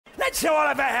Let's show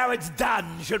Oliver how it's done,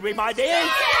 should we, my dears?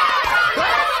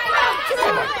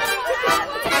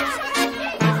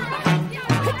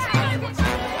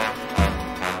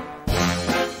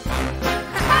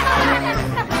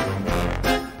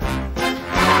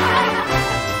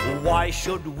 Why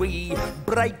should we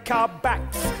break our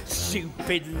backs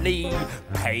stupidly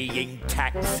paying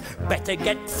tax? Better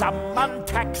get some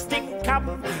untaxed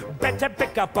income. Better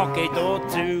pick a pocket or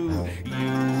two.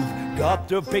 You've got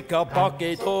to pick a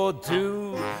pocket or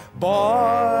two,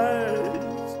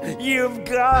 boys. You've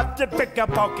got to pick a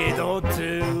pocket or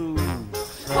two.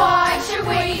 Why should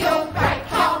we all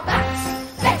break our backs?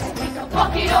 Let's pick a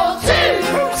pocket or two.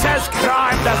 Who says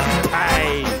crime doesn't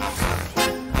pay?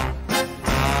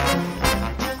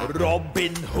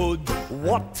 Robin Hood,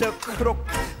 what a crook,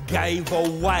 gave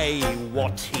away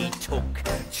what he took.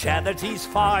 Charity's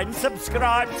fine,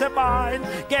 subscribe to mine.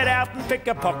 Get out and pick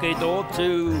a pocket or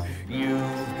two.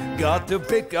 You've got to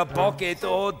pick a pocket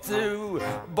or two,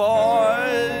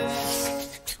 boys.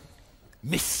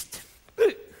 Missed.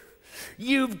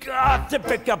 You've got to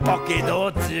pick a pocket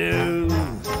or two.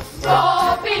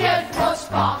 Robin Hood was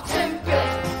far too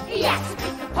good. He had to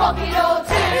pick a pocket or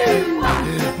two.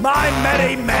 My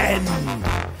merry men,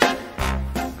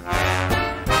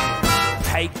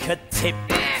 take a tip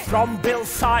from Bill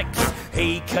Sikes.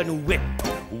 He can whip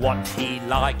what he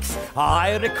likes.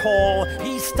 I recall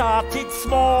he started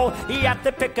small. He had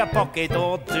to pick a pocket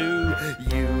or two.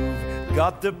 You've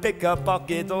got to pick a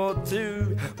pocket or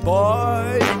two,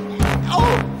 boy.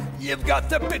 Oh, you've got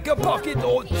to pick a pocket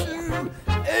or two.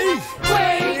 We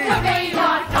could be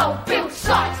like old Bill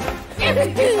Sikes if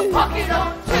we pick a pocket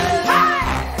or two.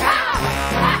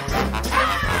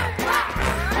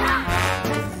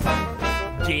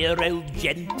 Dear old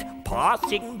gent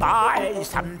passing by,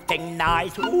 something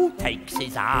nice, who takes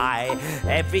his eye?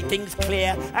 Everything's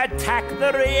clear, attack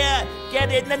the rear,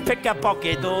 get in and pick a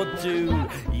pocket or two.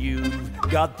 You've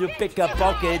got to pick a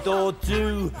pocket or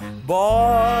two,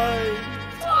 boy.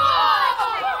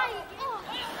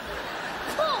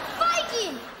 Poor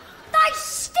FAGIN! They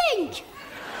stink!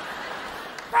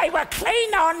 They were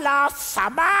clean on last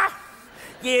summer.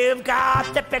 You've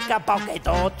got to pick a pocket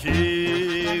or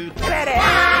two.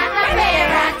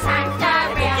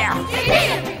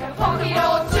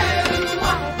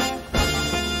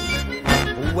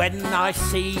 When I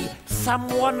see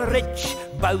someone rich,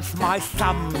 both my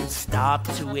thumbs start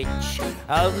to itch,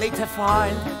 only to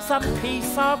find some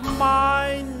peace of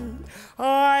mind.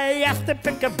 I have to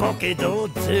pick a pocket or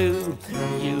two.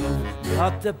 You've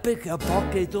got to pick a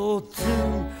pocket or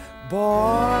two,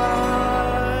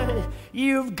 boy.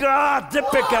 You've got to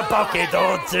pick a pocket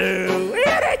or two.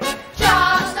 Hear it?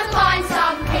 Just to find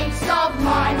some peace of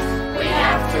mind, we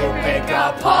have to pick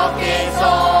a pocket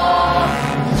or